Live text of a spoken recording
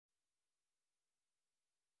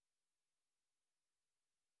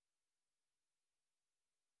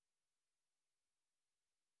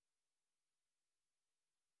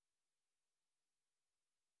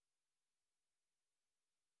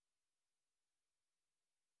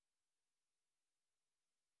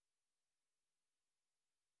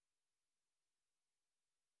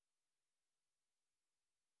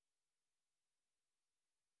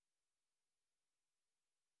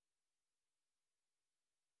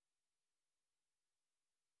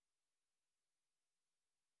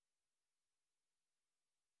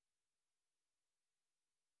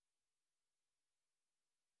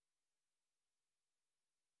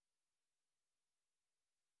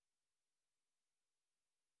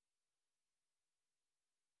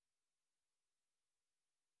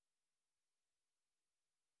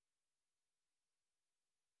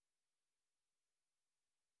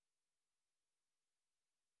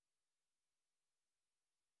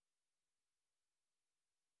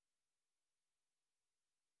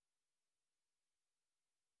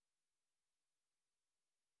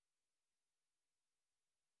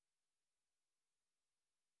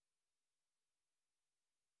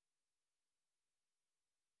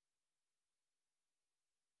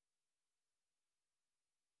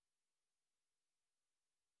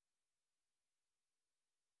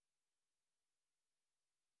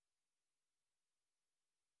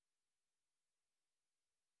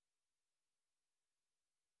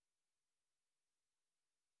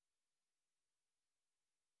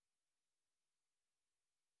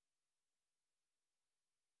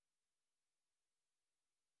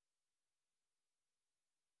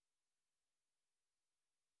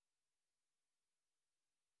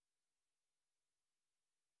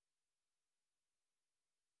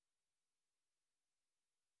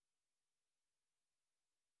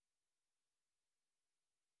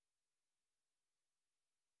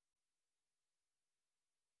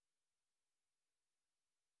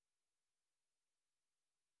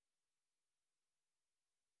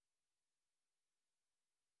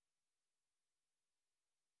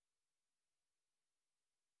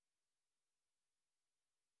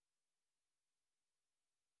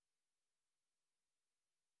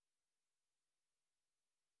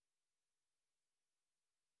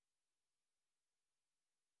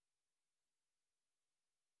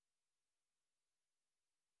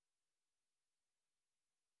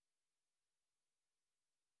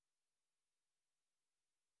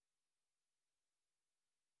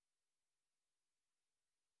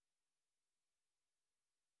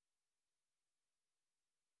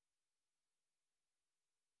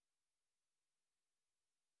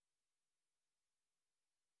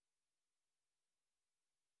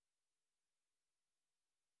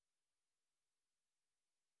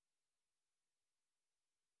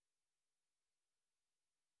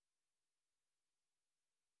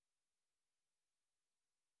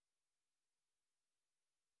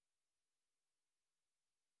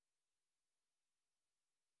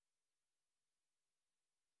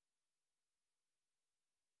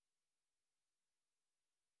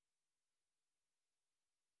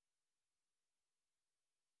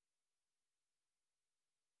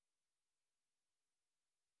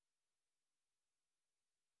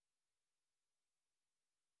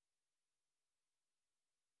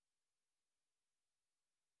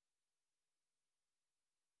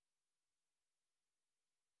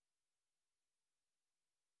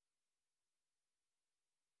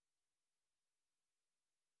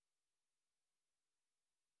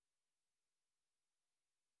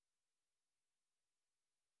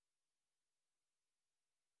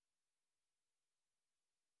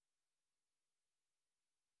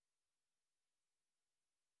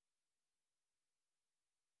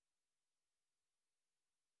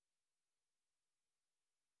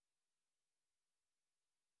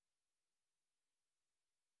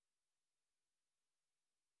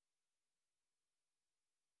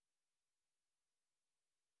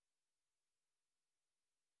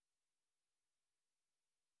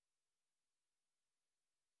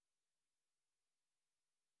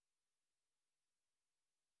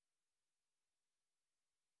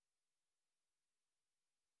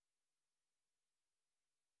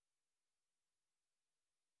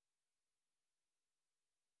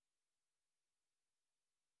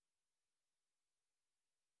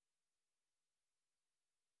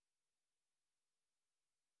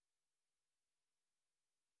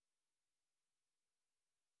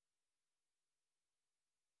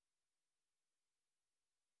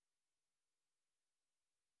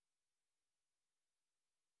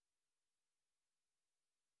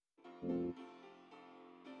A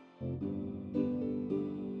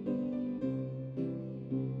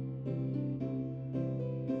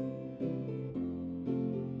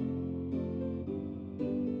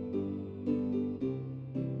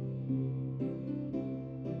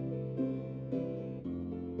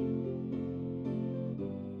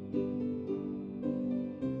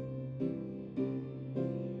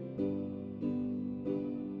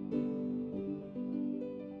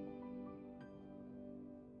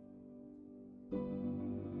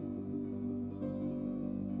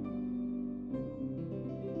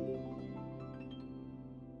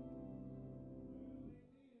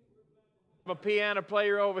piano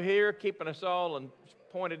player over here keeping us all and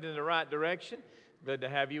pointed in the right direction. Good to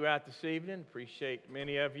have you out this evening. Appreciate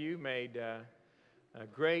many of you made a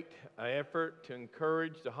great effort to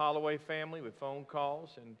encourage the Holloway family with phone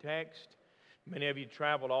calls and text. Many of you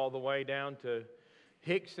traveled all the way down to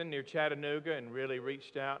Hickson near Chattanooga and really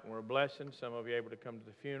reached out and were a blessing. Some of you able to come to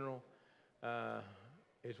the funeral.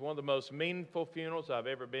 It's one of the most meaningful funerals I've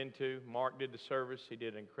ever been to. Mark did the service. He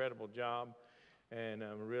did an incredible job. And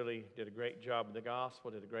really did a great job with the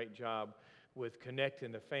gospel, did a great job with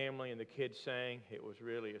connecting the family and the kids sang. It was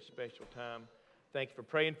really a special time. Thank you for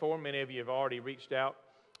praying for them. Many of you have already reached out.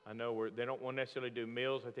 I know they don't want to necessarily do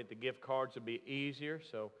meals. I think the gift cards would be easier.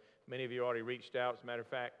 So many of you already reached out. As a matter of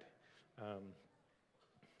fact,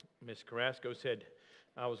 Miss Carrasco said,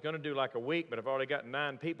 I was going to do like a week, but I've already got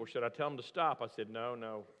 9 people. Should I tell them to stop? I said,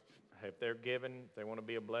 no. If they're giving, if they want to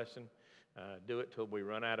be a blessing, do it till we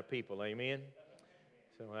run out of people. Amen?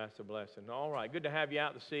 So that's a blessing. All right, good to have you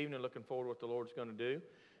out this evening. Looking forward to what the Lord's going to do.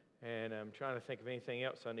 And I'm trying to think of anything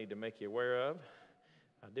else I need to make you aware of.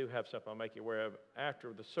 I do have something I'll make you aware of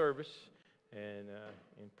after the service and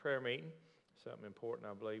in prayer meeting. Something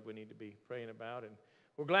important I believe we need to be praying about. And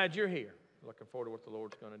we're glad you're here. Looking forward to what the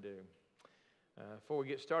Lord's going to do. Before we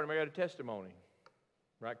get started, I got a testimony.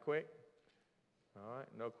 Right quick? All right,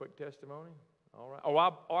 no quick testimony? All right. Oh,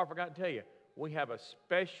 I forgot to tell you. We have a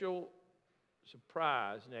special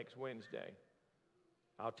surprise next Wednesday.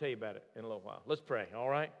 I'll tell you about it in a little while. Let's pray, all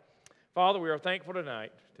right? Father, we are thankful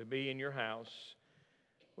tonight to be in your house.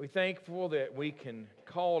 We're thankful that we can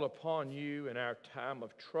call upon you in our time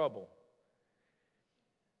of trouble.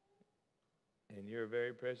 And you're a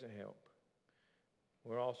very present help.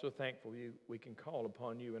 We're also thankful we can call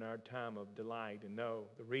upon you in our time of delight and know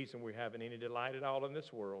the reason we're having any delight at all in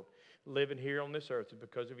this world, living here on this earth, is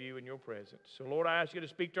because of you and your presence. So, Lord, I ask you to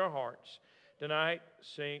speak to our hearts tonight.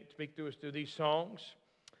 Speak to us through these songs.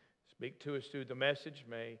 Speak to us through the message.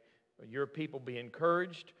 May your people be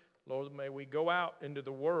encouraged. Lord, may we go out into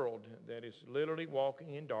the world that is literally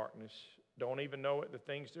walking in darkness, don't even know it, the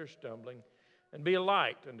things they're stumbling, and be a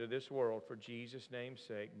light unto this world for Jesus' name's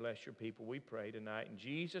sake. Bless your people, we pray tonight. In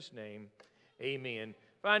Jesus' name, amen.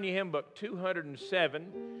 Find your hymn book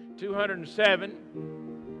 207. 207.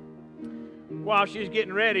 While she's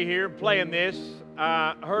getting ready here, playing this,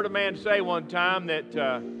 I heard a man say one time that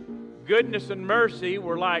goodness and mercy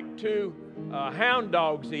were like 2 hound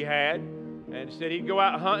dogs he had, and said he'd go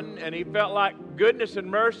out hunting, and he felt like goodness and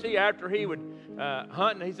mercy after he would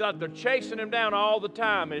hunt, and he thought they're chasing him down all the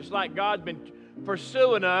time, and it's like God's been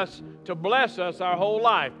pursuing us to bless us our whole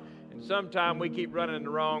life, and sometimes we keep running the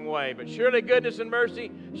wrong way, but surely goodness and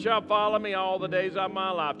mercy shall follow me all the days of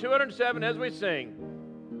my life. 207 as we sing.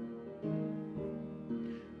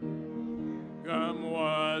 Come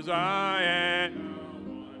was I am.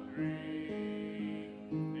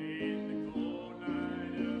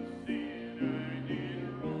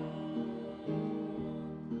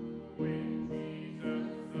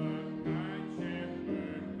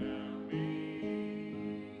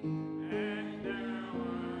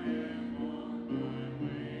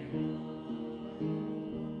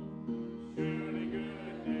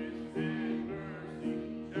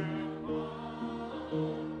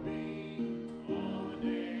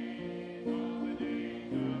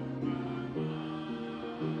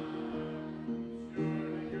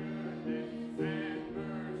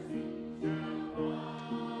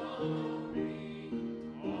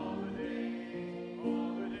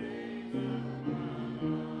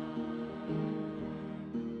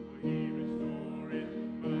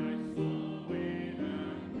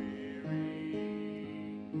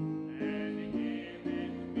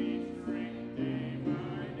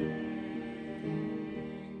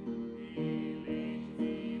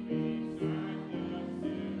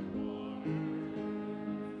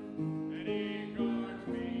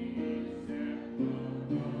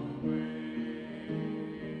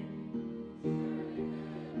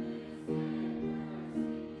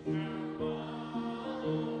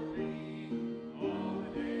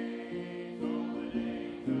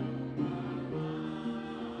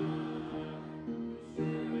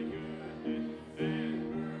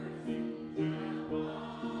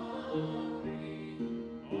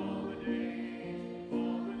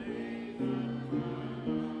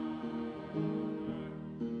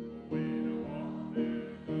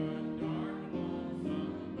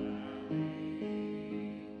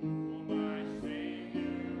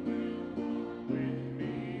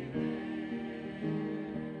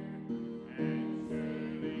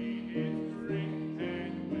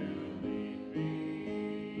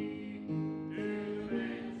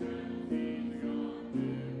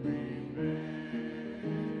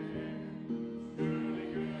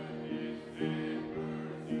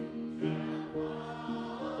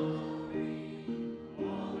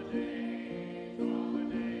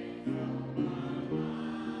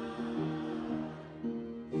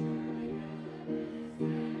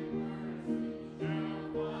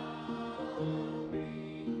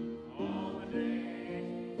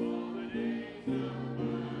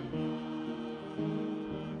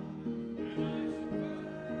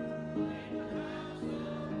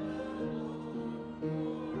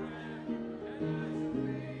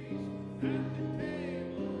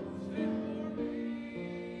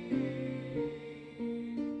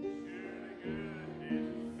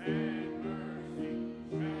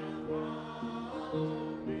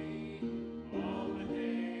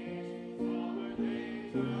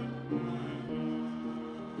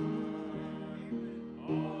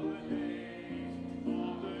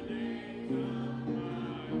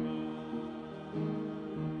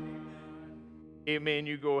 Amen.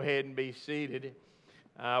 You go ahead and be seated.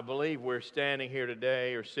 I believe we're standing here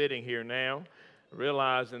today or sitting here now,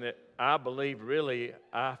 realizing that I believe really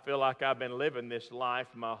I feel like I've been living this life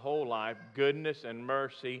my whole life. Goodness and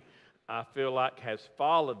mercy, I feel like has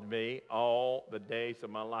followed me all the days of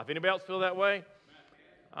my life. Anybody else feel that way?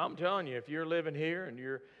 I'm telling you, if you're living here and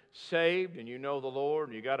you're saved and you know the Lord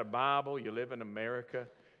and you got a Bible, you live in America,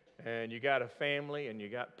 and you got a family and you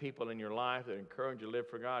got people in your life that encourage you to live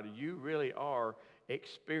for God, you really are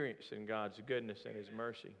experiencing God's goodness and His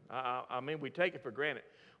mercy. I mean, we take it for granted.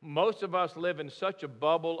 Most of us live in such a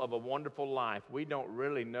bubble of a wonderful life, we don't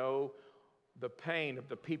really know the pain of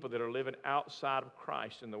the people that are living outside of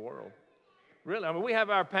Christ in the world. Really, I mean, we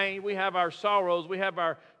have our pain, we have our sorrows, we have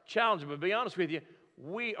our challenges, but to be honest with you,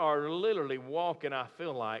 we are literally walking, I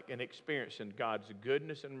feel like, and experiencing God's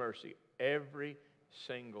goodness and mercy every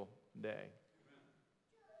single day.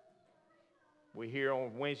 We here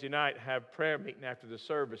on Wednesday night have prayer meeting after the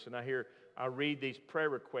service, and I read these prayer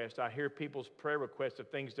requests. I hear people's prayer requests of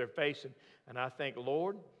things they're facing, and I think,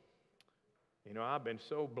 Lord, you know, I've been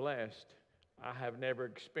so blessed. I have never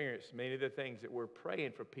experienced many of the things that we're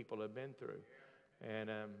praying for people have been through. And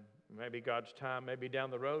maybe God's time may be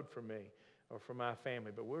down the road for me or for my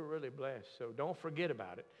family, but we're really blessed. So don't forget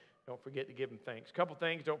about it. Don't forget to give Him thanks. A couple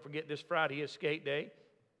things. Don't forget this Friday is skate day.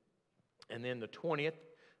 And then the 20th,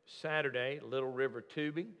 Saturday, Little River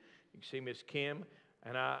Tubing. You can see Miss Kim.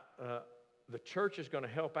 And the church is going to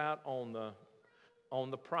help out on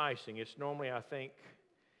the pricing. It's normally, I think,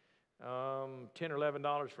 $10 or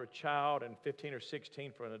 $11 for a child and $15 or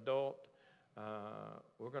 $16 for an adult.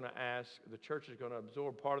 We're going to ask, the church is going to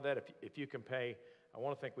absorb part of that. If you can pay, I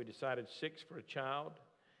want to think we decided $6 for a child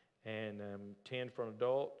and $10 for an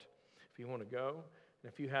adult. If you want to go,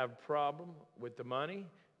 and if you have a problem with the money,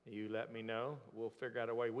 you let me know. We'll figure out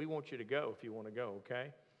a way. We want you to go if you want to go, okay?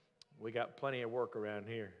 We got plenty of work around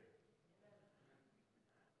here.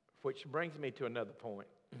 Which brings me to another point.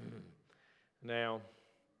 Now,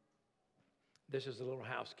 this is a little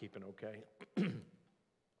housekeeping, okay?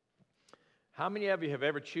 How many of you have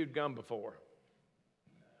ever chewed gum before?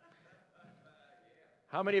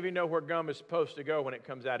 How many of you know where gum is supposed to go when it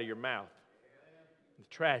comes out of your mouth? The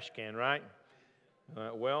trash can, right?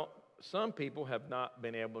 Well, some people have not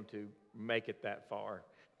been able to make it that far.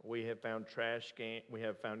 We have found we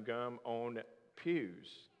have found gum on pews.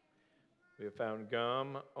 We have found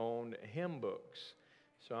gum on hymn books.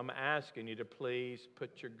 So I'm asking you to please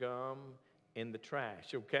put your gum in the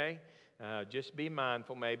trash, okay? Just be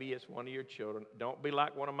mindful. Maybe it's one of your children. Don't be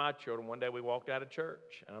like one of my children. One day we walked out of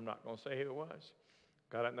church, and I'm not going to say who it was.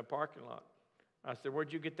 Got out in the parking lot. I said,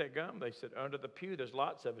 "Where'd you get that gum?" They said, "Under the pew. There's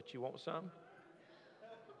lots of it. You want some?"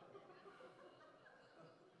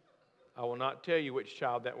 I will not tell you which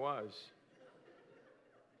child that was.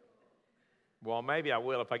 Well, maybe I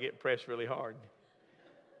will if I get pressed really hard.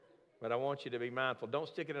 But I want you to be mindful. Don't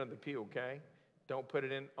stick it under the pew, okay? Don't put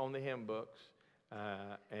it in on the hymn books.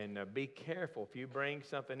 And be careful. If you bring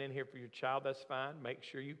something in here for your child, that's fine. Make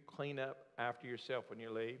sure you clean up after yourself when you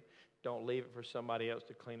leave. Don't leave it for somebody else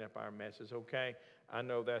to clean up our messes, okay? I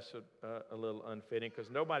know that's a little unfitting because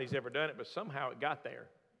nobody's ever done it, but somehow it got there.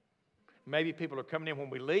 Maybe people are coming in when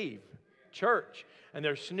we leave church, and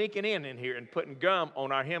they're sneaking in here and putting gum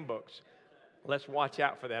on our hymn books. Let's watch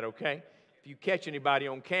out for that, okay? If you catch anybody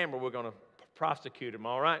on camera, we're going to prosecute them,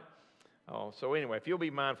 all right? So anyway, if you'll be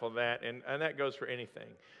mindful of that, and that goes for anything.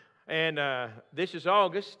 And this is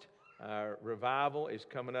August. Revival is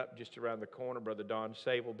coming up just around the corner. Brother Don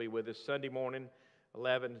Save will be with us Sunday morning,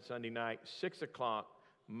 11, Sunday night, 6 o'clock,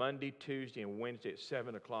 Monday, Tuesday, and Wednesday at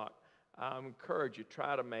 7 o'clock. I encourage you,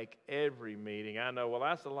 try to make every meeting. I know, well,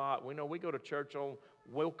 that's a lot. We know we go to church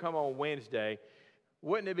we'll come on Wednesday.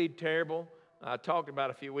 Wouldn't it be terrible? I talked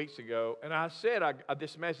about a few weeks ago, and I said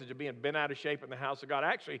this message of being bent out of shape in the house of God.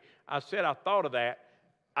 Actually, I said I thought of that.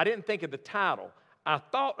 I didn't think of the title. I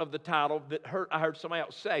thought of the title that I heard somebody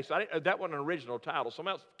else say, so that wasn't an original title.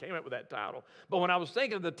 Somebody else came up with that title. But when I was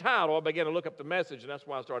thinking of the title, I began to look up the message, and that's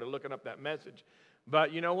why I started looking up that message.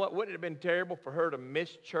 But you know what? Wouldn't it have been terrible for her to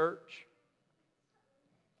miss church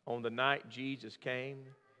on the night Jesus came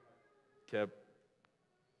to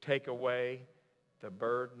take away the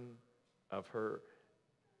burden of her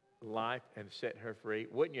life and set her free?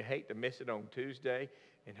 Wouldn't you hate to miss it on Tuesday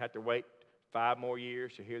and have to wait 5 more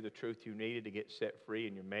years to hear the truth you needed to get set free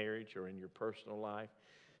in your marriage or in your personal life?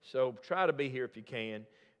 So try to be here if you can.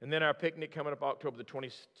 And then our picnic coming up October the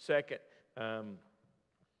 22nd.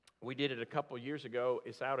 We did it a couple of years ago.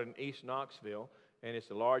 It's out in East Knoxville, and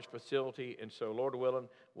it's a large facility. And so, Lord willing,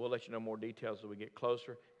 we'll let you know more details as we get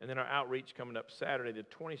closer. And then our outreach coming up Saturday the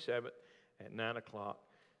 27th at 9 o'clock.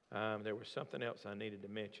 There was something else I needed to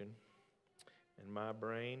mention, and my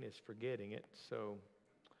brain is forgetting it, so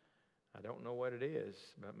I don't know what it is,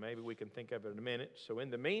 but maybe we can think of it in a minute. So in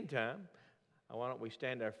the meantime, why don't we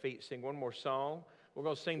stand to our feet, sing one more song. We're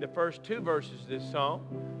going to sing the first 2 verses of this song.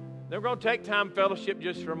 Then we're going to take time fellowship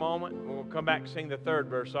just for a moment. We're going to come back and sing the 3rd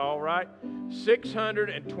verse, all right?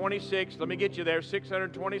 626. Let me get you there.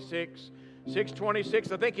 626.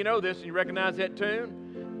 626. I think you know this and you recognize that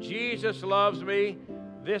tune. Jesus loves me.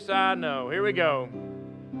 This I know. Here we go.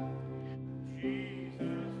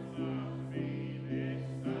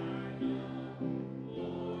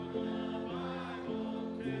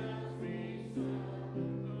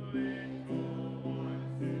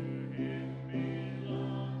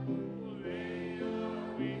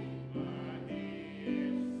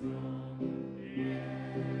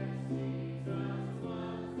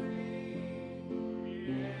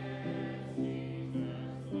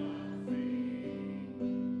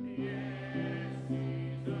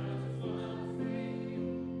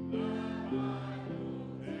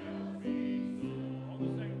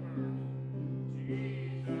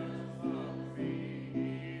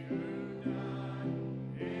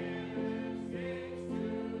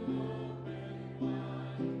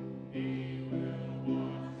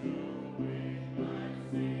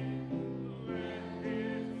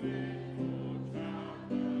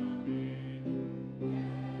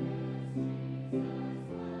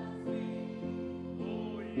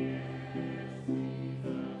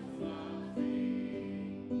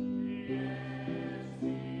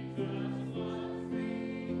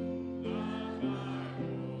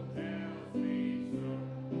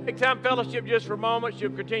 Take time fellowship just for a moment. She'll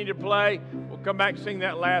continue to play. We'll come back and sing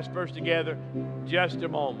that last verse together just a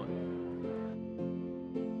moment.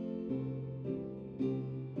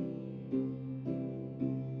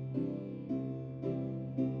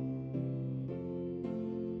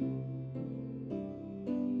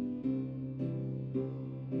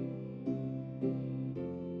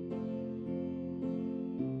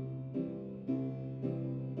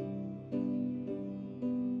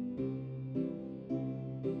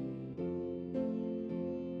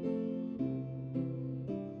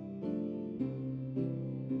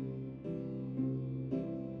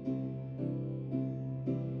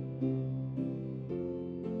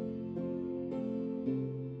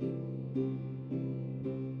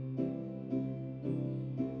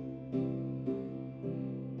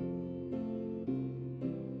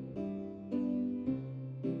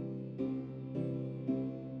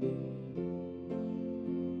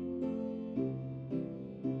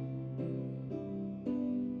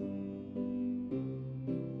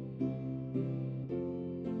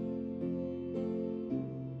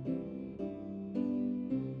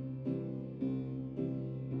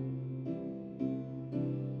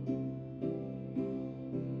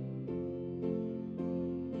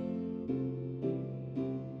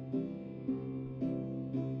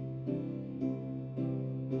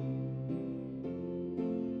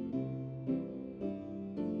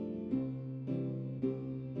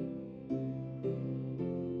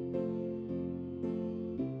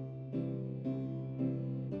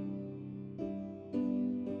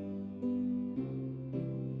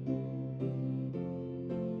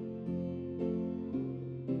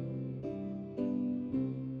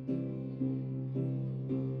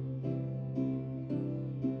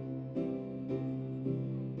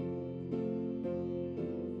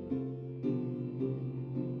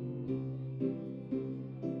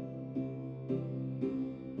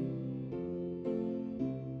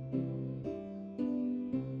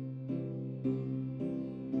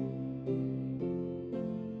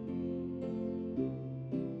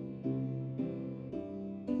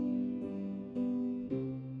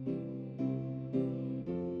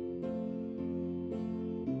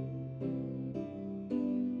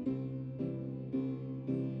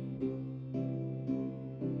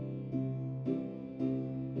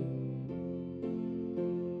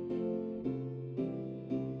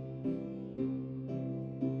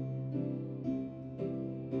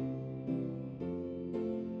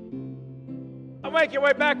 Make your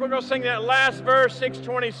way back. We're going to sing that last verse,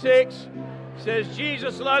 626. It says,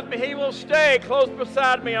 Jesus loves me. He will stay close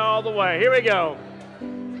beside me all the way. Here we go.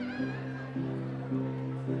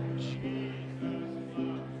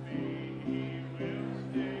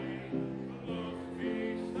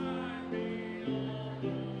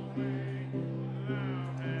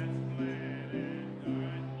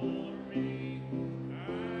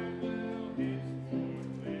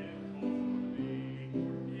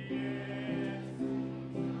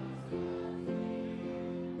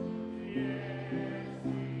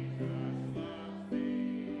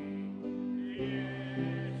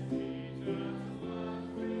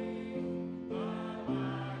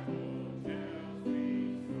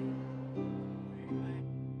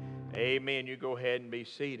 Amen. You go ahead and be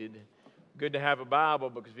seated. Good to have a Bible,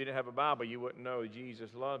 because if you didn't have a Bible, you wouldn't know Jesus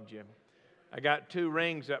loved you. I got 2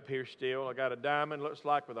 rings up here still. I got a diamond, looks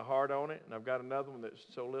like, with a heart on it, and I've got another one that's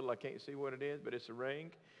so little I can't see what it is, but it's a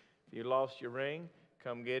ring. If you lost your ring,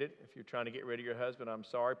 come get it. If you're trying to get rid of your husband, I'm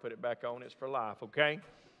sorry, put it back on. It's for life, okay?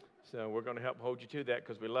 So we're going to help hold you to that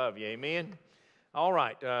because we love you. Amen? All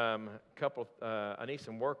right, I need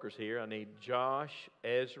some workers here. I need Josh,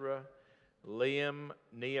 Ezra, Liam,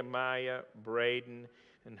 Nehemiah, Braden,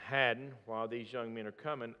 and Haddon. While these young men are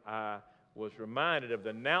coming, I was reminded of the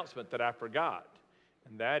announcement that I forgot,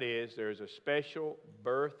 and that is there's a special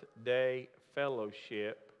birthday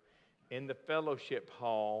fellowship in the fellowship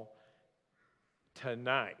hall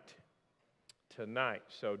tonight.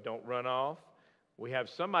 So don't run off. We have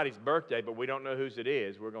somebody's birthday, but we don't know whose it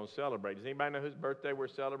is. We're going to celebrate. Does anybody know whose birthday we're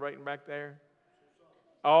celebrating back there?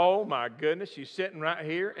 Oh, my goodness. She's sitting right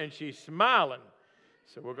here, and she's smiling.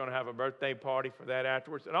 So we're going to have a birthday party for that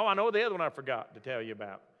afterwards. And, I know the other one I forgot to tell you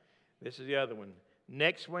about. This is the other one.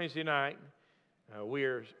 Next Wednesday night,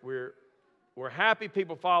 we're happy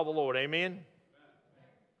people follow the Lord. Amen?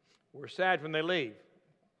 We're sad when they leave.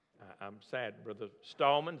 I'm sad. Brother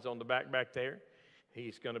Stallman's on the back there.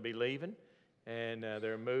 He's going to be leaving. And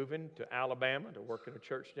they're moving to Alabama to work in a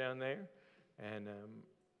church down there. And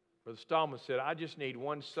Brother Stallman said, I just need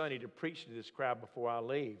one Sunday to preach to this crowd before I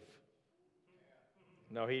leave.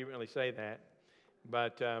 No, he didn't really say that.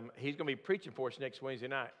 But he's going to be preaching for us next Wednesday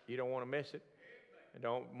night. You don't want to miss it. You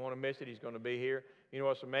don't want to miss it. He's going to be here. You know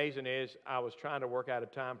what's amazing is I was trying to work out a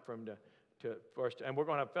time for him to first. And we're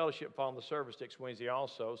going to have fellowship following the service next Wednesday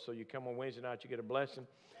also. So you come on Wednesday night, you get a blessing.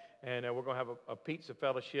 And we're going to have a pizza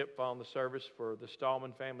fellowship following the service for the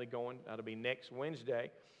Stallman family going. That'll be next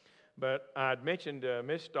Wednesday. But I'd mentioned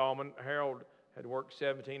Miss Stallman. Harold had worked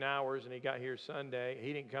 17 hours, and he got here Sunday.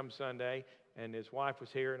 He didn't come Sunday, and his wife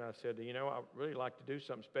was here. And I said, I'd really like to do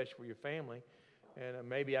something special for your family. And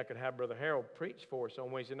maybe I could have Brother Harold preach for us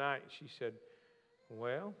on Wednesday night. She said,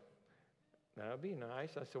 well, that would be nice.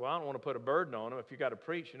 I said, well, I don't want to put a burden on him. If you got to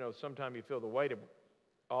preach, sometime you feel the weight of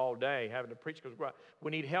all day having to preach, because we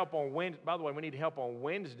need help on Wednesday. By the way, we need help on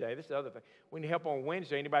Wednesday. This is the other thing. We need help on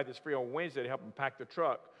Wednesday. Anybody that's free on Wednesday to help him pack the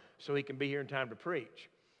truck so he can be here in time to preach.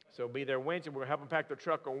 So be there Wednesday. We're going to help him pack the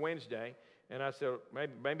truck on Wednesday. And I said,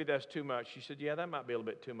 maybe that's too much. She said, yeah, that might be a little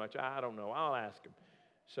bit too much. I don't know. I'll ask him.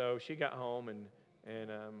 So she got home, and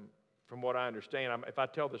from what I understand, if I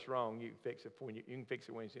tell this wrong, you can fix it for you. You can fix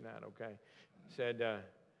it Wednesday night, okay?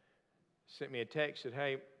 Sent me a text, said,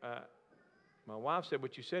 hey, my wife said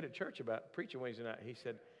what you said at church about preaching Wednesday night. He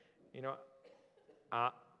said,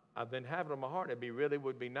 I've been having on my heart,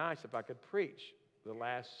 would be nice if I could preach the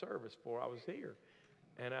last service before I was here.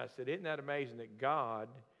 And I said, isn't that amazing that God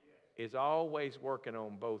is always working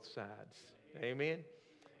on both sides? Amen?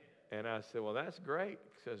 And I said, well, that's great.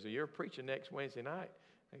 He says, you're preaching next Wednesday night.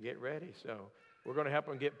 And get ready. So we're going to help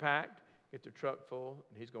him get packed, get the truck full,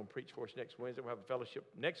 and he's going to preach for us next Wednesday. We'll have a fellowship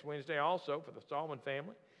next Wednesday also for the Stallman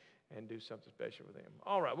family, and do something special for them.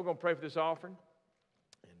 All right, we're going to pray for this offering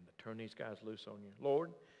and turn these guys loose on you.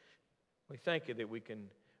 Lord, we thank you that we can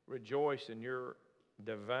rejoice in your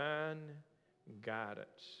divine guidance,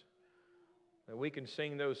 that we can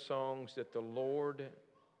sing those songs that the Lord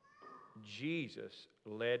Jesus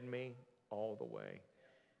led me all the way.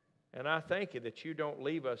 And I thank you that you don't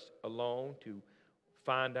leave us alone to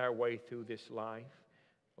find our way through this life.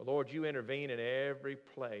 Well, Lord, you intervene in every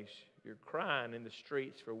place. You're crying in the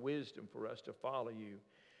streets for wisdom for us to follow you.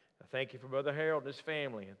 I thank you for Brother Harold and his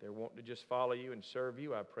family. If they're wanting to just follow you and serve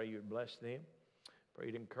you, I pray you'd bless them. Pray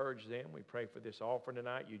you'd encourage them. We pray for this offering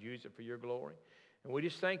tonight. You'd use it for your glory. And we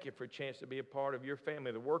just thank you for a chance to be a part of your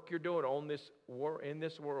family, the work you're doing in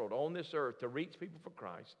this world, on this earth, to reach people for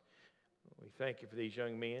Christ. We thank you for these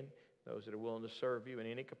young men, those that are willing to serve you in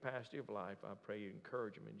any capacity of life. I pray you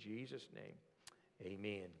encourage them in Jesus' name.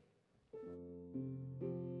 Amen.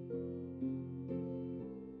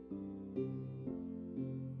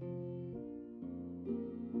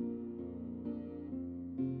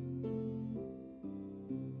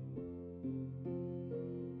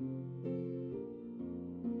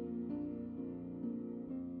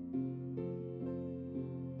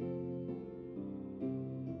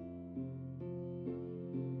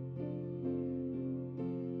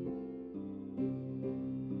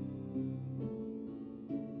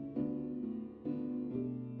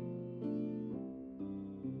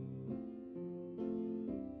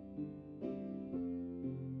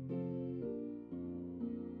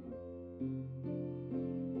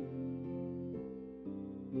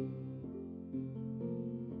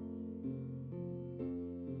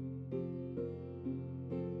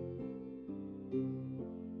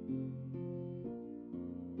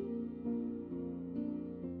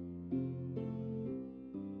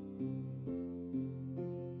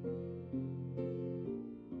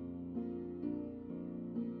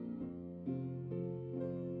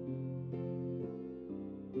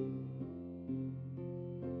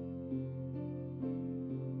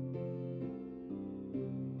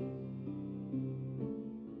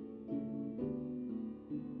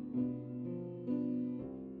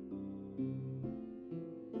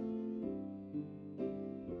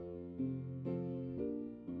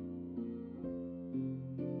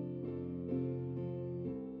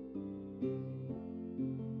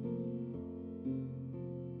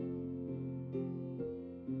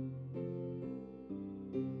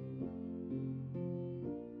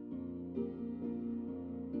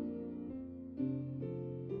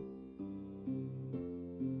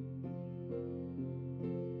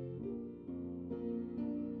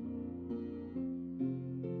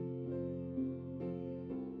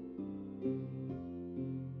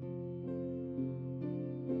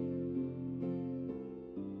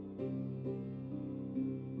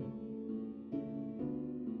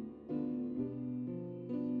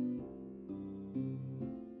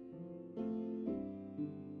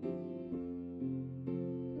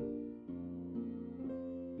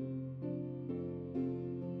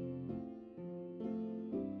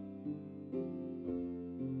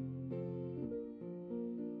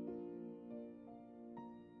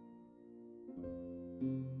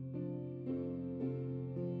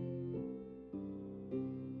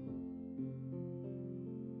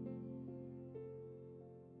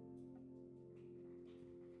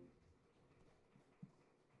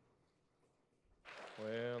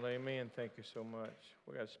 Well, amen. Thank you so much.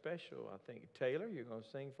 We got a special, I think. Taylor, you're going to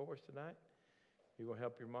sing for us tonight? You're going to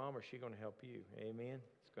help your mom, or is she going to help you? Amen.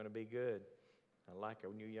 It's going to be good. I like it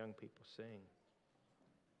when you young people sing.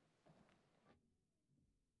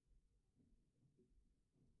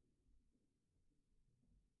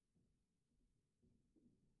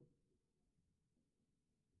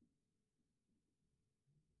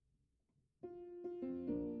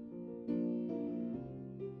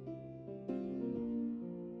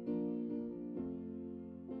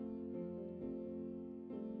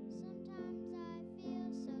 Sometimes I feel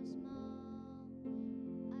so small.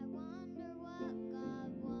 I wonder what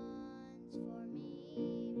God wants for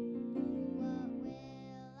me. What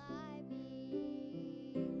will I be?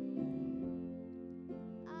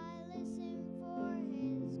 I listen for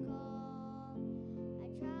His call. I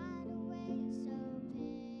try to wait so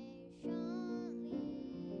patiently,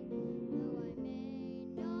 though I may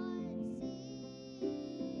not see.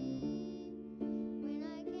 When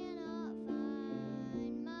I cannot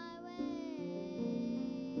find my way,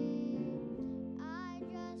 I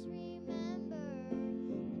just remember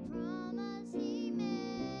the promise He made.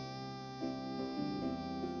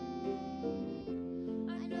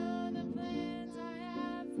 I know the plans I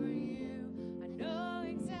have for you. I know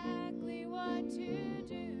exactly what to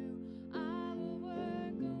do. I will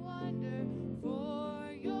work a wonder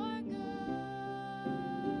for your good.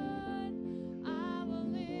 I will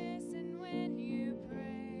listen when you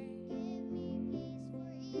pray. Give me peace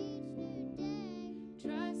for each new day.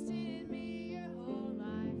 Trust in me your whole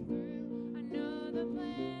life through. I know the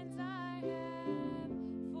plans I have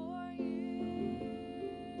for you.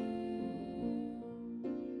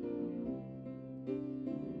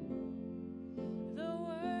 The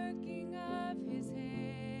working of His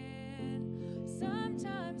hand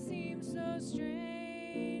sometimes seems so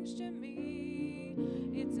strange to me.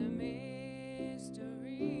 It's a mystery.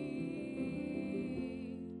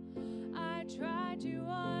 I try to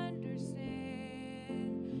understand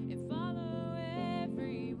and follow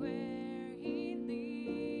everywhere He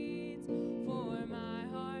leads, for my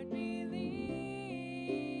heart believes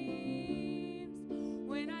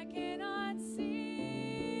when I cannot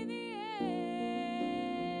see the end.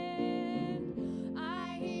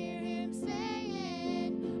 I hear Him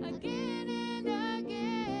saying again and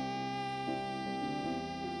again,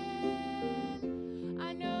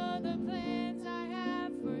 I know the plans I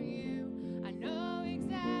have for you. I know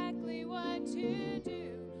exactly what to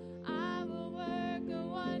do. I will work a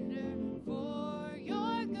wonder for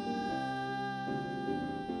your good.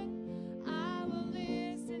 I will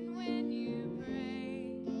listen when you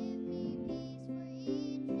pray. Give me peace for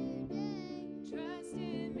each new day. Trust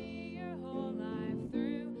in me your whole life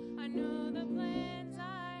through. I know the plans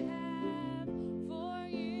I have for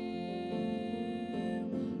you.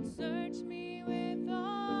 Search me with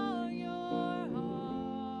all your heart.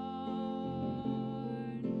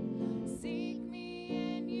 Seek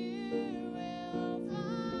me and you will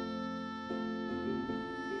find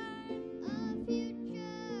a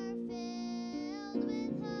future filled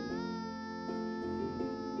with hope,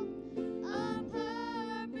 a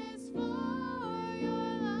purpose for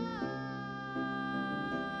your life.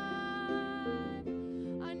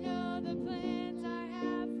 I know the plans I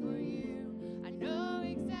have for you. I know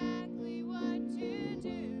exactly what to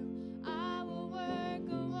do. I will work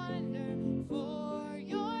a wonder for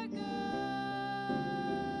your good.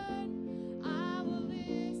 I will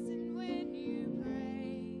listen when you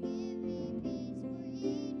pray. Give me peace for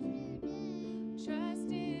each new day. Trust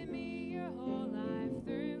in me your whole life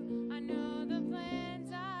through. I know the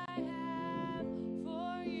plans I have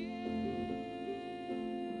for you.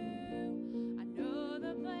 I know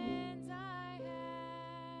the plans I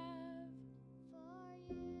have for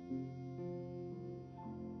you.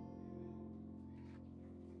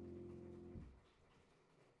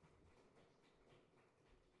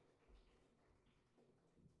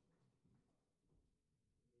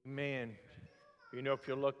 Amen. You know, if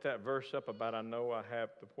you look that verse up about I know I have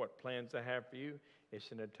what plans I have for you,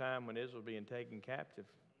 it's in a time when Israel being taken captive.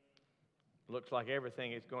 Looks like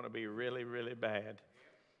everything is going to be really, really bad.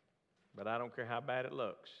 But I don't care how bad it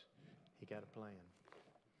looks. He got a plan.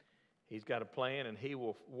 He's got a plan, and He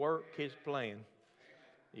will work His plan.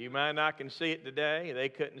 You might not can see it today. They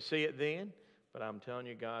couldn't see it then. But I'm telling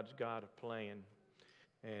you, God's got a plan.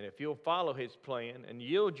 And if you'll follow His plan and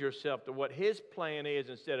yield yourself to what His plan is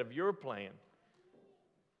instead of your plan,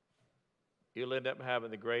 you'll end up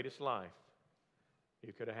having the greatest life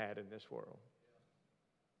you could have had in this world.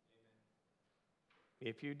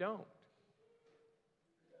 If you don't,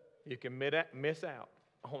 you can miss out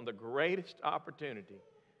on the greatest opportunity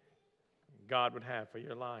God would have for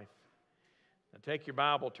your life. Now take your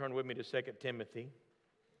Bible, turn with me to 2 Timothy.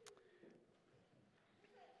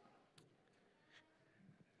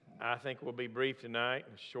 I think we'll be brief tonight,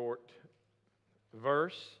 a short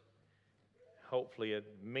verse, hopefully a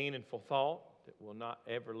meaningful thought that will not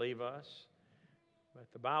ever leave us. But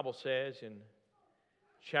the Bible says in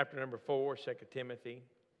chapter number 4, 2 Timothy,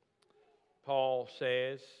 Paul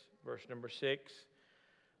says, verse number 6,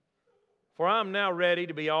 "For I am now ready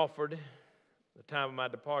to be offered. The time of my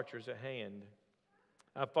departure is at hand.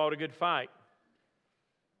 I've fought a good fight,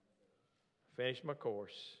 finished my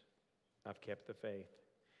course, I've kept the faith.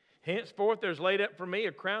 Henceforth there's laid up for me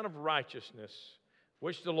a crown of righteousness,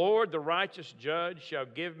 which the Lord, the righteous judge, shall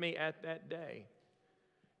give me at that day."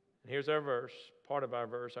 And here's our verse, part of our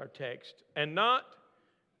verse, our text. "And not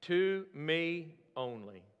to me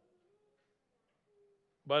only,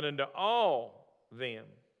 but unto all them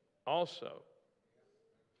also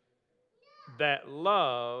that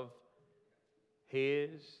love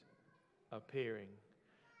His appearing."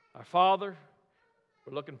 Our Father,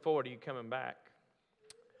 we're looking forward to you coming back.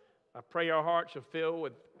 I pray our hearts are filled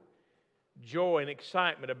with joy and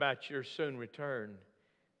excitement about your soon return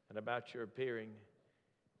and about your appearing.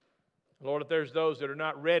 Lord, if there's those that are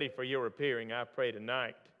not ready for your appearing, I pray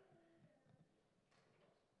tonight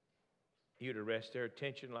you to arrest their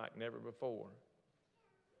attention like never before,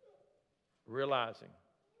 realizing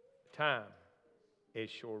time is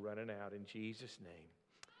sure running out. In Jesus' name,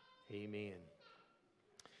 amen.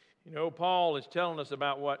 You know, Paul is telling us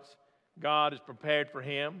about what God has prepared for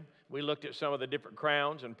him. We looked at some of the different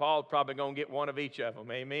crowns, and Paul's probably going to get one of each of them.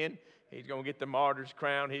 Amen? He's going to get the martyr's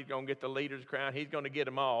crown. He's going to get the leader's crown. He's going to get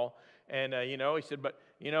them all. And, he said, but,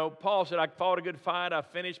 Paul said, "I fought a good fight. I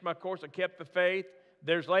finished my course. I kept the faith.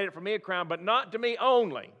 There's laid up for me a crown, but not to me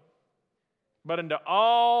only, but unto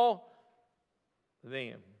all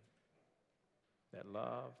them that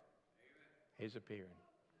love His appearing."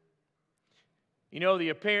 The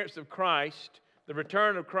appearance of Christ, the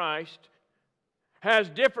return of Christ, has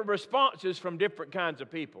different responses from different kinds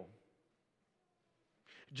of people.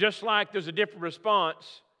 Just like there's a different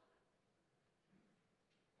response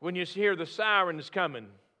when you hear the sirens coming.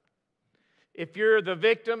 If you're the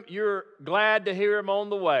victim, you're glad to hear him on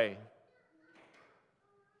the way.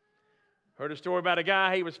 Heard a story about a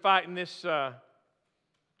guy, he was fighting this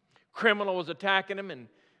criminal was attacking him and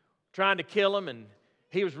trying to kill him, and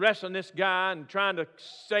he was wrestling this guy and trying to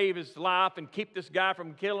save his life and keep this guy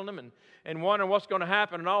from killing him and wondering what's going to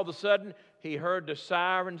happen. And all of a sudden, he heard the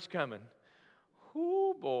sirens coming.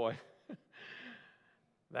 Oh, boy.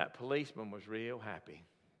 That policeman was real happy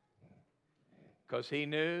because he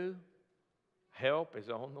knew help is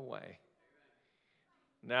on the way.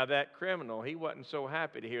 Now, that criminal, he wasn't so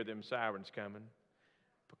happy to hear them sirens coming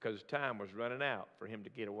because time was running out for him to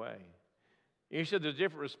get away. You said there's a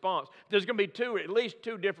different response. There's going to be at least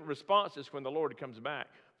two different responses when the Lord comes back.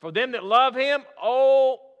 For them that love Him,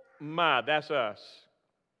 oh my, that's us.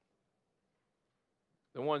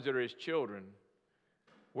 The ones that are His children.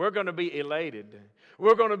 We're going to be elated.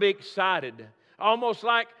 We're going to be excited. Almost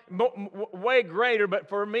like way greater, but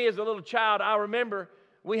for me as a little child, I remember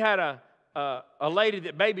we had a lady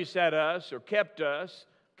that babysat us or kept us,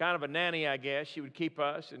 kind of a nanny, I guess. She would keep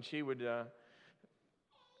us, and she would...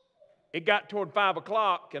 It got toward 5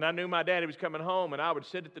 o'clock, and I knew my daddy was coming home, and I would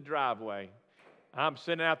sit at the driveway. I'm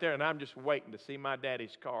sitting out there, and I'm just waiting to see my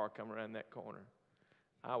daddy's car come around that corner.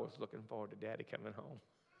 I was looking forward to Daddy coming home.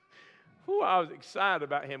 Whew, I was excited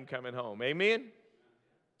about him coming home. Amen?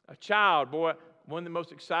 A child, boy, one of the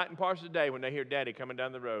most exciting parts of the day when they hear Daddy coming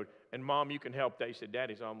down the road. And, Mom, you can help. They said,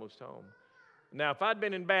 Daddy's almost home. Now, if I'd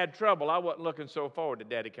been in bad trouble, I wasn't looking so forward to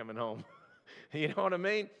Daddy coming home. You know what I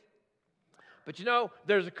mean? But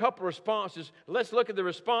there's a couple responses. Let's look at the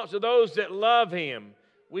response of those that love Him.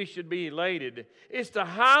 We should be elated. It's the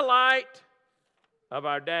highlight of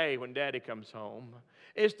our day when Daddy comes home.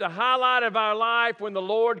 It's the highlight of our life when the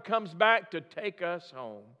Lord comes back to take us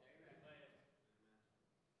home.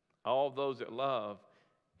 All those that love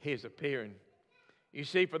His appearing. You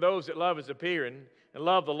see, for those that love His appearing and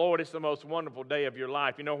love the Lord, it's the most wonderful day of your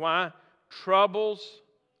life. You know why? Troubles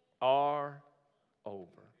are over.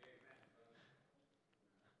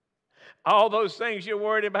 All those things you're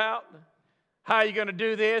worried about, how are you going to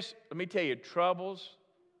do this? Let me tell you, troubles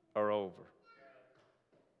are over.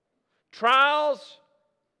 Trials,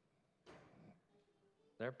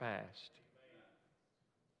 they're past.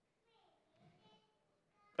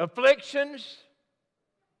 Afflictions,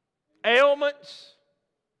 ailments,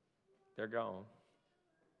 they're gone.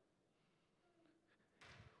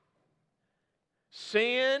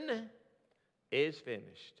 Sin is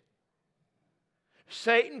finished.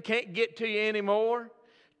 Satan can't get to you anymore.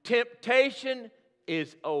 Temptation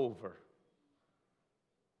is over.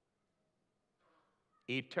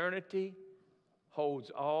 Eternity holds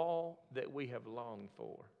all that we have longed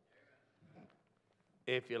for.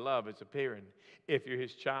 If your love is appearing, if you're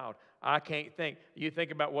His child. I can't think. You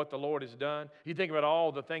think about what the Lord has done. You think about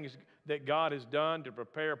all the things that God has done to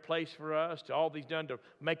prepare a place for us, to all He's done to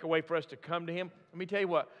make a way for us to come to Him. Let me tell you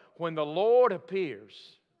what, when the Lord appears,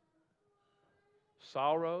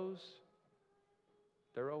 sorrows,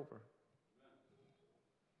 they're over.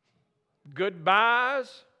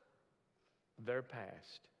 Goodbyes, they're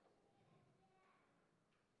past.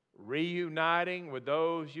 Reuniting with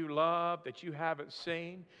those you love that you haven't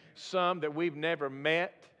seen, some that we've never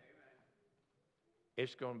met.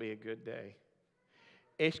 It's going to be a good day.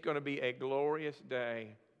 It's going to be a glorious day.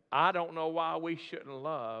 I don't know why we shouldn't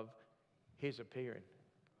love His appearing.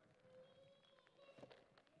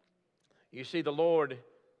 You see, the Lord's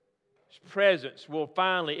presence will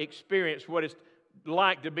finally experience what it's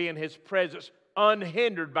like to be in His presence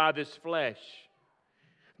unhindered by this flesh.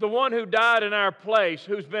 The one who died in our place,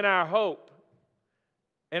 who's been our hope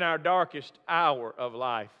in our darkest hour of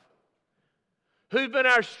life. Who's been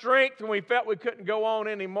our strength when we felt we couldn't go on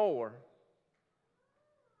anymore.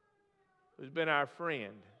 Who's been our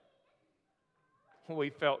friend when we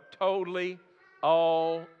felt totally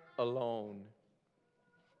all alone.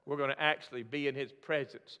 We're going to actually be in His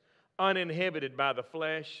presence, uninhibited by the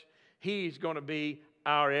flesh. He's going to be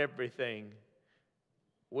our everything.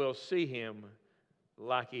 We'll see Him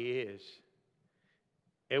like He is.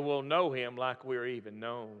 And we'll know Him like we're even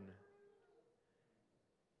known.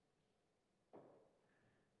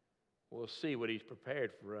 We'll see what He's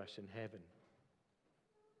prepared for us in heaven.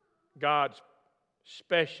 God's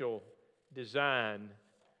special design.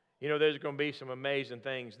 You know, there's going to be some amazing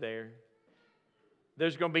things there.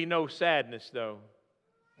 There's going to be no sadness, though.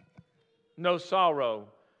 No sorrow.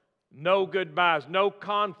 No goodbyes. No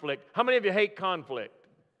conflict. How many of you hate conflict?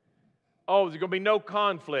 Oh, there's going to be no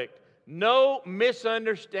conflict. No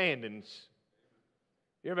misunderstandings.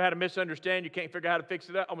 You ever had a misunderstanding? You can't figure out how to fix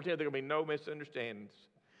it up? I'm going to tell you, there's going to be no misunderstandings.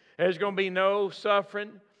 There's going to be no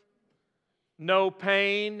suffering, no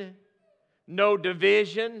pain, no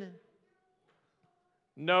division,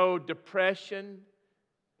 no depression,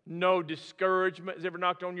 no discouragement. Has ever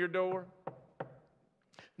knocked on your door?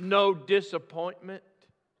 No disappointment,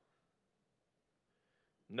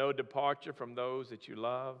 no departure from those that you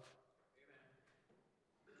love.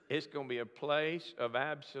 It's going to be a place of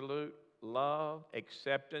absolute love,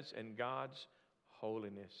 acceptance, and God's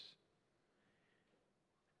holiness.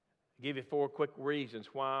 I'll give you 4 quick reasons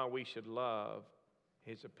why we should love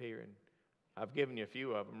His appearing. I've given you a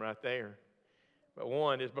few of them right there. But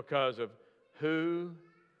one is because of who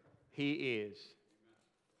He is.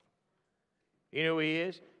 You know who He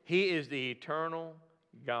is? He is the eternal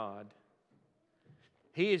God.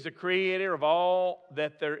 He is the creator of all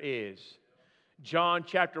that there is. John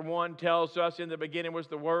chapter 1 tells us, in the beginning was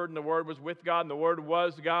the Word, and the Word was with God, and the Word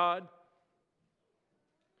was God.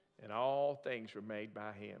 And all things were made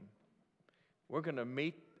by Him. We're going to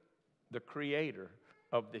meet the creator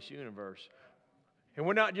of this universe. And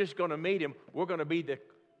we're not just going to meet Him, we're going to be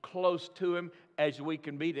close to Him as we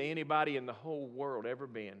can be to anybody in the whole world ever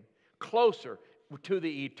been. Closer to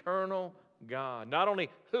the eternal God. Not only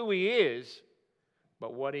who He is,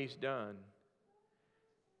 but what He's done.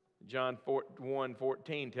 John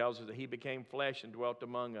 1:14 tells us that He became flesh and dwelt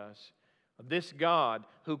among us. This God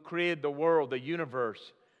who created the world, the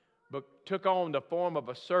universe, but took on the form of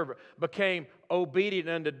a servant, became obedient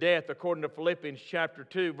unto death, according to Philippians chapter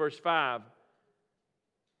 2, verse 5. It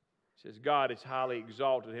says, God has highly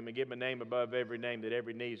exalted Him and given Him a name above every name, that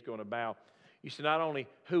every knee is going to bow. You see, not only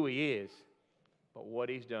who He is, but what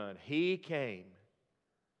He's done. He came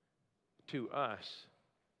to us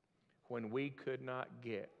when we could not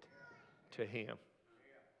get to Him.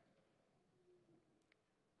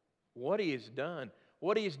 What He has done.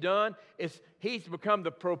 What He's done is He's become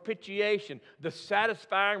the propitiation, the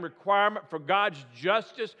satisfying requirement for God's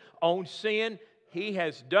justice on sin. He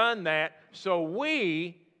has done that so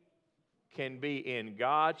we can be in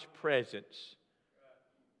God's presence,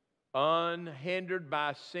 unhindered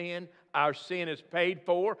by sin. Our sin is paid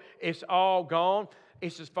for. It's all gone.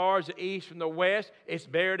 It's as far as the east from the west. It's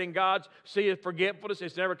buried in God's sea of forgetfulness.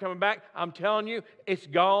 It's never coming back. I'm telling you, it's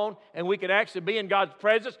gone. And we can actually be in God's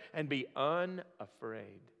presence and be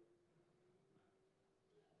unafraid.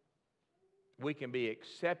 We can be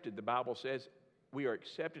accepted. The Bible says we are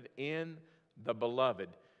accepted in the beloved.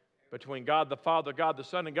 Between God the Father, God the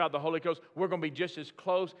Son, and God the Holy Ghost, we're going to be just as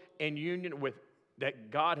close in union with that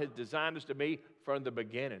God has designed us to be from the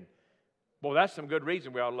beginning. Boy, that's some good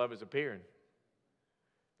reason we ought to love His appearing.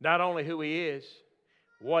 Not only who He is,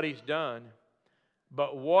 what He's done,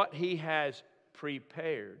 but what He has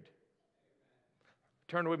prepared.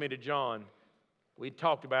 Turn with me to John. We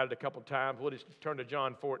talked about it a couple times. We'll just turn to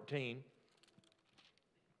John 14.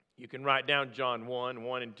 You can write down John 1,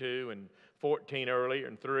 1 and 2, and 14 earlier,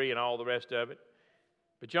 and 3, and all the rest of it.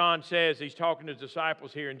 But John says, he's talking to his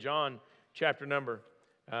disciples here in John chapter number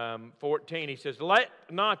 14. He says, "Let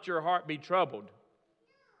not your heart be troubled.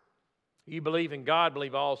 You believe in God,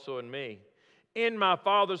 believe also in me. In my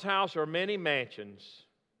Father's house are many mansions.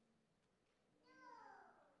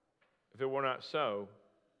 If it were not so,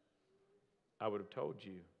 I would have told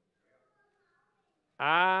you.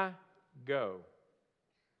 I go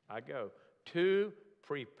to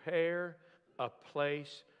prepare a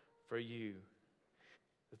place for you."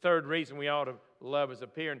 The third reason we ought to love His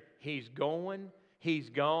appearing, He's gone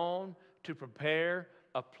to prepare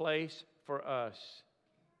a place for us.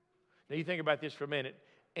 Now you think about this for a minute.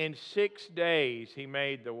 In 6 days He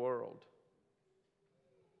made the world.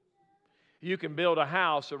 You can build a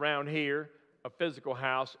house around here, a physical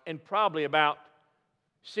house, in probably about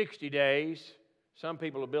 60 days. Some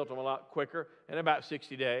people have built them a lot quicker, in about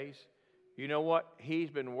 60 days. You know what? He's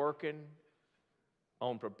been working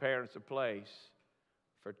on preparing us a place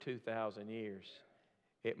for 2,000 years.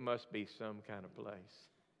 It must be some kind of place.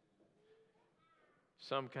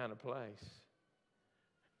 Some kind of place.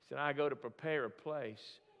 He said, I go to prepare a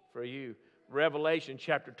place for you. Revelation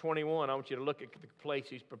chapter 21. I want you to look at the place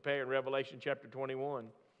He's prepared. Revelation chapter 21.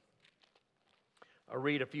 I'll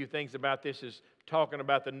read a few things about this. Is talking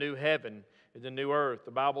about the new heaven and the new earth.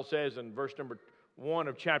 The Bible says in verse number 1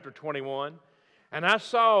 of chapter 21, "And I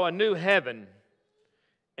saw a new heaven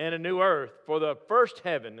and a new earth, for the first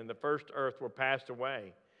heaven and the first earth were passed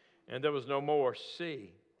away, and there was no more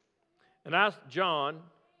sea. And I, John,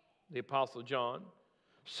 the Apostle John,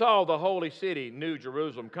 saw the holy city, New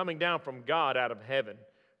Jerusalem, coming down from God out of heaven,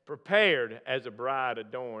 prepared as a bride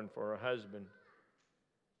adorned for her husband.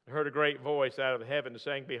 I heard a great voice out of heaven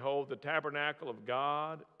saying, Behold, the tabernacle of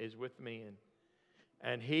God is with men,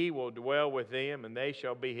 and He will dwell with them, and they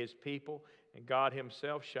shall be His people, and God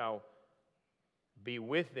Himself shall be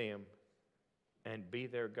with them and be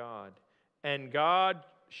their God. And God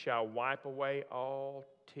shall wipe away all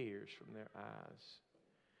tears from their eyes.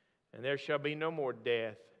 And there shall be no more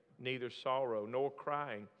death, neither sorrow, nor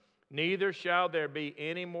crying, neither shall there be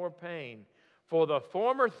any more pain, for the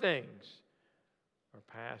former things are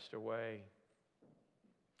passed away.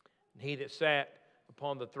 And He that sat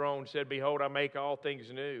upon the throne said, Behold, I make all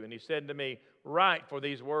things new. And He said to me, Write, for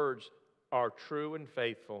these words are true and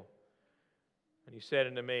faithful. And He said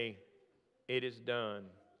unto me, It is done.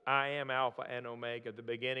 I am Alpha and Omega, the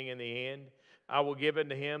beginning and the end. I will give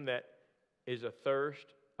unto him that is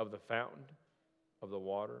athirst of the fountain of the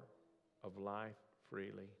water of life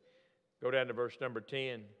freely. Go down to verse number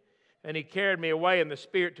 10. And He carried me away in the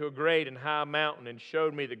Spirit to a great and high mountain, and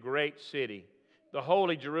showed me the great city, the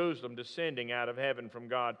holy Jerusalem, descending out of heaven from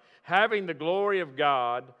God, having the glory of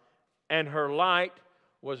God, and her light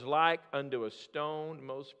was like unto a stone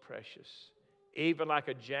most precious, even like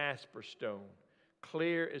a jasper stone,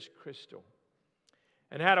 clear as crystal,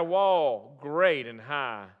 and had a wall great and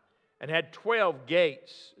high, and had 12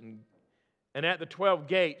 gates, and at the 12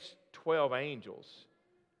 gates 12 angels,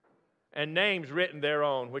 and names written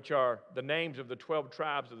thereon, which are the names of the 12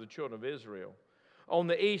 tribes of the children of Israel. On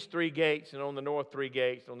the east 3 gates, and on the north 3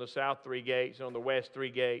 gates, on the south 3 gates, and on the west 3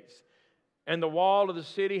 gates. And the wall of the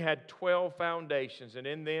city had 12 foundations, and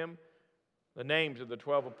in them the names of the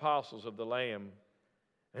 12 apostles of the Lamb.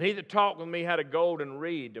 And he that talked with me had a golden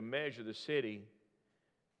reed to measure the city.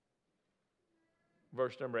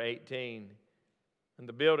 Verse number 18. And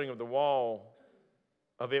the building of the wall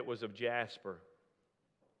of it was of jasper,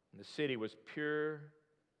 and the city was pure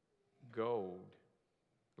gold,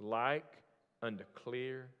 like unto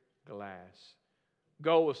clear glass.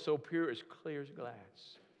 Gold was so pure, it's clear as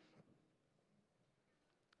glass.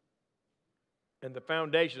 And the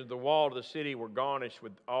foundations of the wall of the city were garnished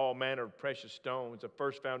with all manner of precious stones. The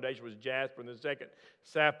first foundation was jasper, and the second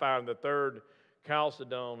sapphire, and the third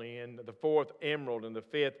chalcedony, and the fourth emerald, and the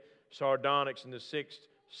fifth sardonyx, and the sixth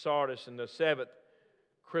sardis, and the seventh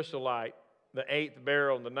chrysolite, the eighth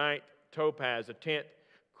beryl, and the ninth topaz, the 10th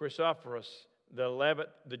chrysoprase, the 11th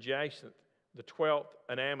the jacinth, the 12th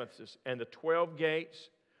an amethyst. And the 12 gates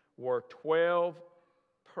were 12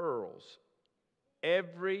 pearls.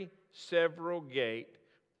 Every several gate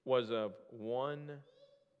was of one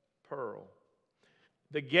pearl.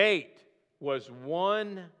 The gate was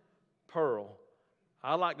one pearl.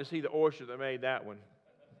 I'd like to see the oyster that made that one.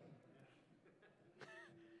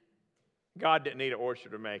 God didn't need an oyster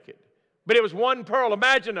to make it. But it was one pearl.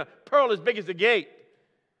 Imagine a pearl as big as the gate.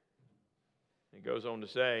 It goes on to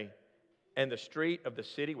say, and the street of the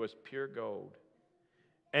city was pure gold,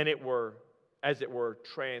 and it were, as it were,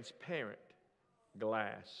 transparent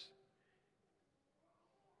glass.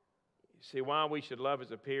 You see why we should love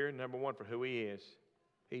His appearing? Number one, for who He is.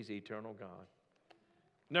 He's the eternal God.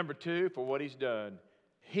 Number two, for what He's done.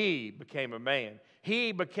 He became a man.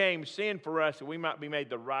 He became sin for us, that we might be made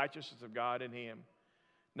the righteousness of God in Him.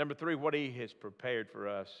 Number three, what He has prepared for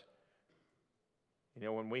us. You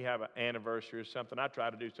know, when we have an anniversary or something, I try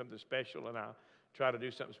to do something special, and I try to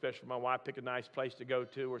do something special for my wife, pick a nice place to go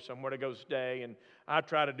to or somewhere to go stay, and I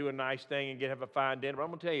try to do a nice thing and have a fine dinner. But I'm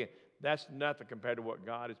going to tell you, that's nothing compared to what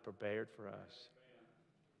God has prepared for us.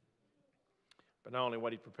 But not only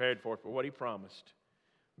what He prepared for us, but what He promised.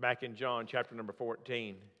 Back in John chapter number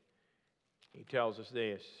 14, He tells us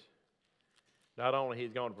this. Not only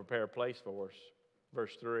He's going to prepare a place for us,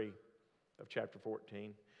 verse 3 of chapter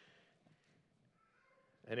 14.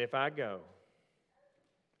 And if I go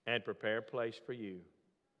and prepare a place for you,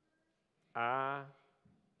 I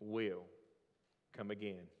will come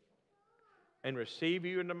again and receive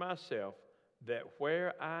you into myself, that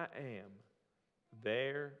where I am,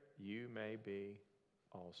 there you may be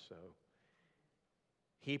also.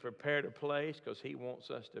 He prepared a place because He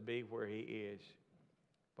wants us to be where He is.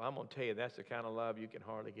 But I'm going to tell you, that's the kind of love you can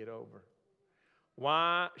hardly get over.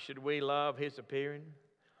 Why should we love His appearing?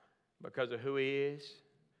 Because of who He is,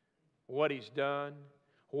 what He's done,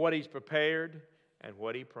 what He's prepared, and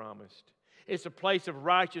what He promised. It's a place of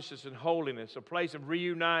righteousness and holiness, a place of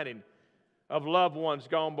reuniting of loved ones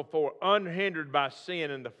gone before, unhindered by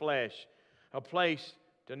sin in the flesh, a place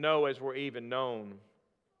to know as we're even known.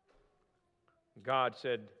 God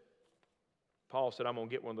said, Paul said, I'm going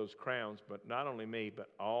to get one of those crowns, but not only me, but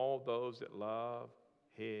all those that love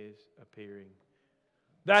His appearing.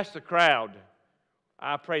 That's the crowd,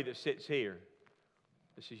 I pray, that sits here.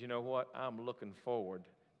 That says, you know what? I'm looking forward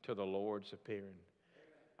to the Lord's appearing.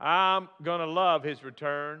 I'm going to love His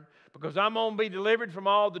return because I'm going to be delivered from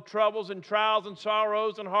all the troubles and trials and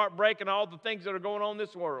sorrows and heartbreak and all the things that are going on in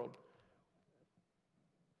this world.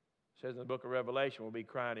 It says in the book of Revelation, we'll be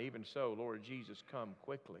crying, even so, Lord Jesus, come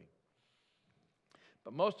quickly.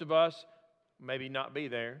 But most of us maybe not be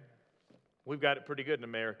there. We've got it pretty good in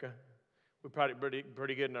America. We're probably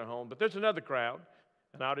pretty good in our home. But there's another crowd,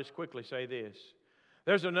 and I'll just quickly say this.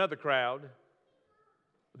 There's another crowd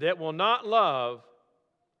that will not love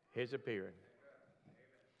His appearing.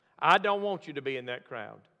 I don't want you to be in that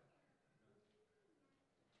crowd.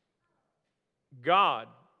 God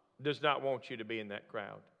does not want you to be in that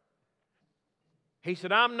crowd. He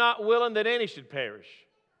said, I'm not willing that any should perish,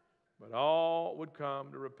 but all would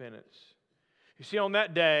come to repentance. You see, on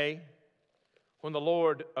that day, when the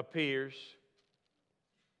Lord appears,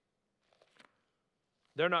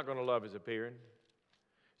 they're not going to love His appearing.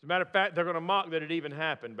 As a matter of fact, they're going to mock that it even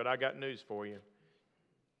happened, but I got news for you.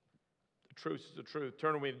 The truth is the truth.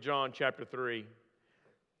 Turn with me to John chapter 3.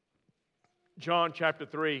 John chapter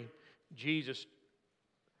 3, Jesus,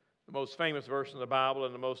 the most famous verse in the Bible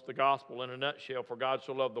and the gospel in a nutshell, for God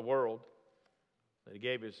so loved the world that He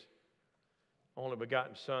gave His only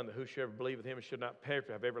begotten Son, that whosoever believeth Him should not perish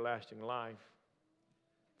but have everlasting life.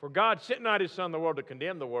 For God sent not His Son in the world to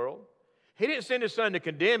condemn the world. He didn't send His Son to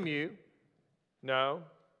condemn you. No,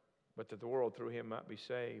 but that the world through Him might be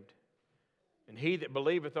saved. And he that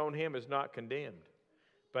believeth on Him is not condemned.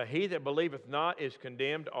 But he that believeth not is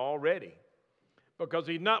condemned already, because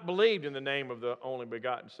he's not believed in the name of the only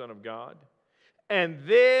begotten Son of God. And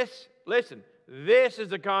this, listen, this is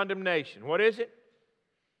the condemnation. What is it?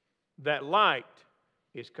 That light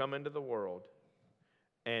is come into the world,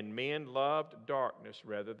 and men loved darkness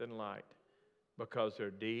rather than light, because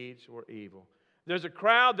their deeds were evil. There's a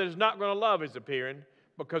crowd that is not going to love His appearing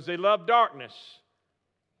because they love darkness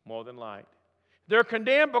more than light. They're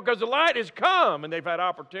condemned because the light has come and they've had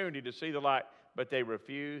opportunity to see the light, but they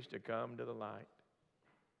refuse to come to the light.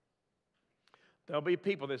 There'll be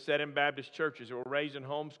people that sat in Baptist churches who were raised in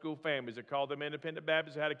homeschool families that called them independent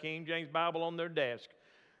Baptists, that had a King James Bible on their desk,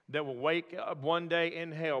 that will wake up one day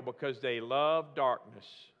in hell because they love darkness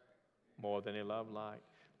more than they love light.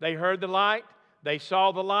 They heard the light. They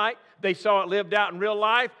saw the light. They saw it lived out in real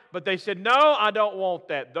life, but they said, no, I don't want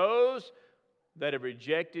that. Those that have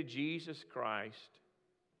rejected Jesus Christ,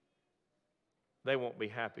 they won't be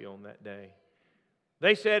happy on that day.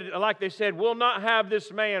 They said, like they said, we'll not have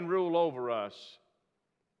this man rule over us.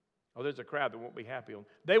 Oh, there's a crowd that won't be happy on.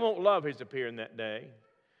 They won't love His appearing that day.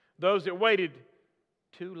 Those that waited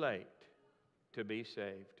too late to be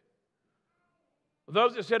saved.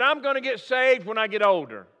 Those that said, I'm going to get saved when I get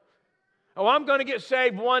older. Oh, I'm going to get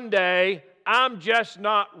saved one day. I'm just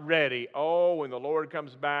not ready. Oh, when the Lord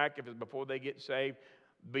comes back, if it's before they get saved,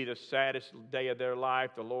 it'll be the saddest day of their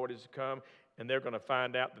life. The Lord has come, and they're going to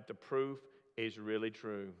find out that the proof is really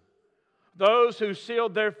true. Those who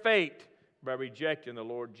sealed their fate by rejecting the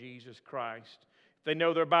Lord Jesus Christ, if they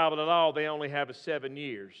know their Bible at all, they only have 7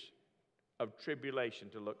 years of tribulation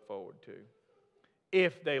to look forward to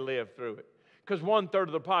if they live through it. Because 1/3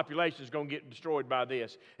 of the population is going to get destroyed by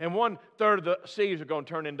this. And 1/3 of the seas are going to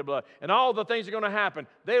turn into blood. And all the things are going to happen.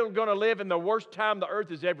 They're going to live in the worst time the earth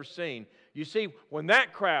has ever seen. You see, when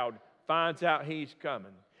that crowd finds out He's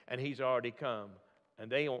coming, and He's already come, and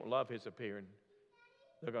they won't love His appearing,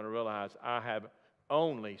 they're going to realize, I have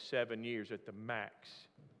only 7 years at the max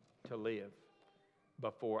to live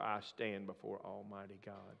before I stand before Almighty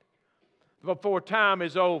God. Before time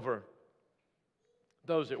is over,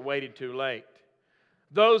 those that waited too late,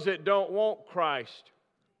 those that don't want Christ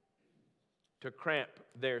to cramp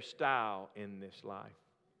their style in this life,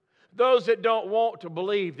 those that don't want to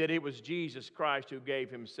believe that it was Jesus Christ who gave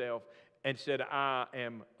Himself and said, I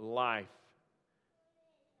am life.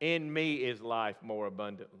 In me is life more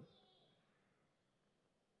abundantly.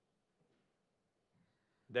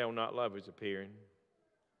 They will not love His appearing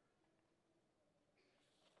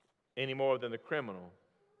any more than the criminal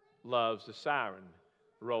loves the siren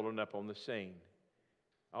rolling up on the scene.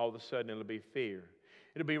 All of a sudden it'll be fear.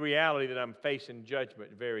 It'll be reality that I'm facing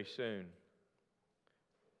judgment very soon.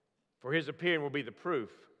 For His appearing will be the proof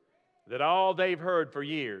that all they've heard for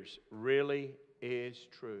years really is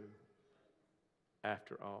true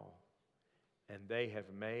after all. And they have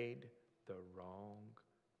made the wrong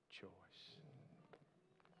choice.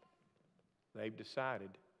 They've decided,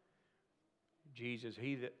 Jesus,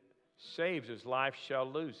 He that saves his life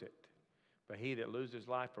shall lose it. But he that loses his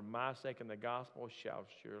life for my sake and the gospel shall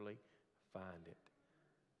surely find it.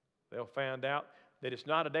 They'll find out that it's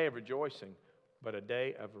not a day of rejoicing, but a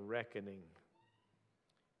day of reckoning.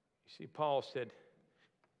 You see, Paul said,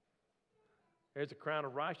 there's a crown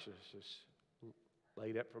of righteousness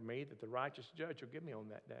laid up for me that the righteous judge will give me on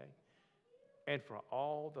that day. And for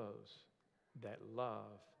all those that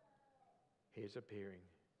love His appearing.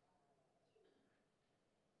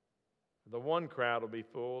 The one crowd will be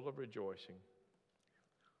full of rejoicing.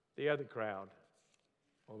 The other crowd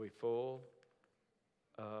will be full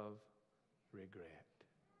of regret.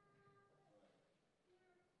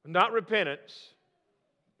 Not repentance,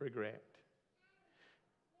 regret.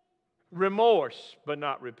 Remorse, but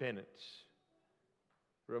not repentance.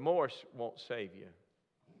 Remorse won't save you.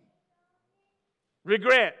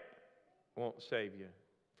 Regret won't save you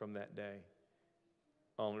from that day.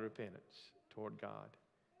 Only repentance toward God.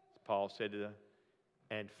 Paul said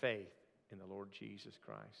and faith in the Lord Jesus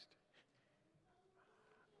Christ.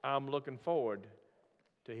 I'm looking forward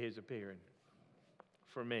to His appearing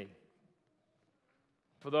for me.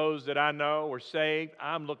 For those that I know are saved,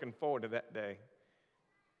 I'm looking forward to that day.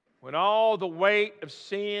 When all the weight of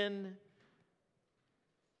sin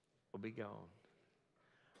will be gone.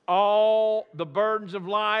 All the burdens of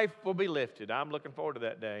life will be lifted. I'm looking forward to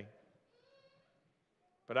that day.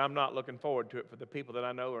 But I'm not looking forward to it for the people that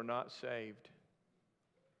I know are not saved.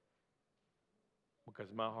 Because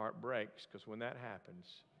my heart breaks. Because when that happens,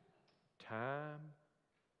 time,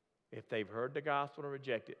 if they've heard the gospel and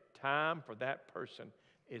reject it, time for that person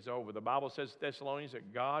is over. The Bible says in Thessalonians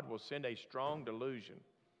that God will send a strong delusion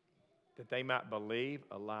that they might believe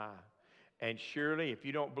a lie. And surely, if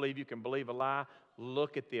you don't believe you can believe a lie,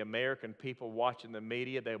 look at the American people watching the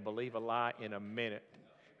media. They'll believe a lie in a minute.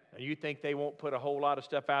 And you think they won't put a whole lot of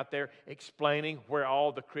stuff out there explaining where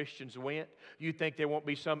all the Christians went? You think there won't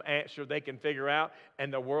be some answer they can figure out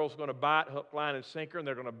and the world's going to buy it, hook, line, and sinker, and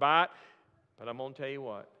they're going to buy it? But I'm going to tell you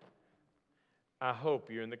what. I hope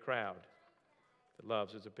you're in the crowd that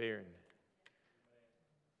loves His appearing.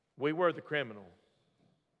 We were the criminal.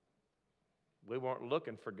 We weren't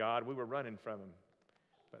looking for God. We were running from Him.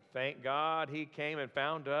 But thank God He came and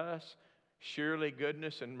found us. Surely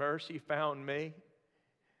goodness and mercy found me.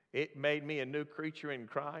 It made me a new creature in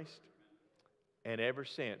Christ. And ever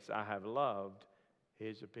since, I have loved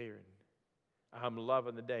His appearing. I'm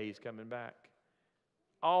loving the day He's coming back.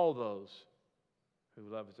 All those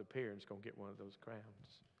who love His appearing is going to get one of those crowns.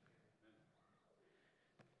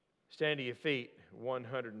 Stand to your feet,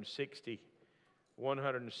 160.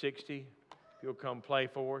 160, if you'll come play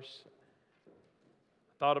for us. I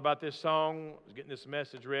thought about this song, I was getting this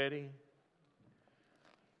message ready.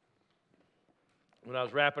 When I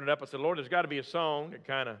was wrapping it up, I said, Lord, there's got to be a song that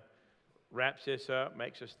kind of wraps this up,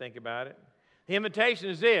 makes us think about it. The invitation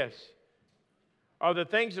is this. Are the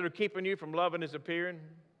things that are keeping you from loving His appearing?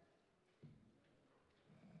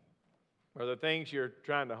 Or the things you're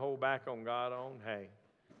trying to hold back on God on, hey,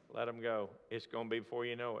 let them go. It's going to be before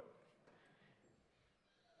you know it.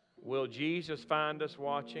 Will Jesus find us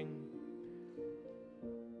watching?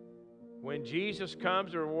 When Jesus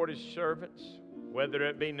comes to reward His servants, whether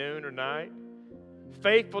it be noon or night,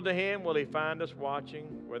 faithful to Him will He find us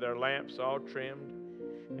watching with our lamps all trimmed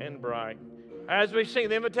and bright. As we sing,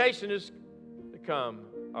 the invitation is to come.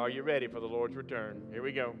 Are you ready for the Lord's return? Here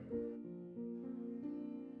we go.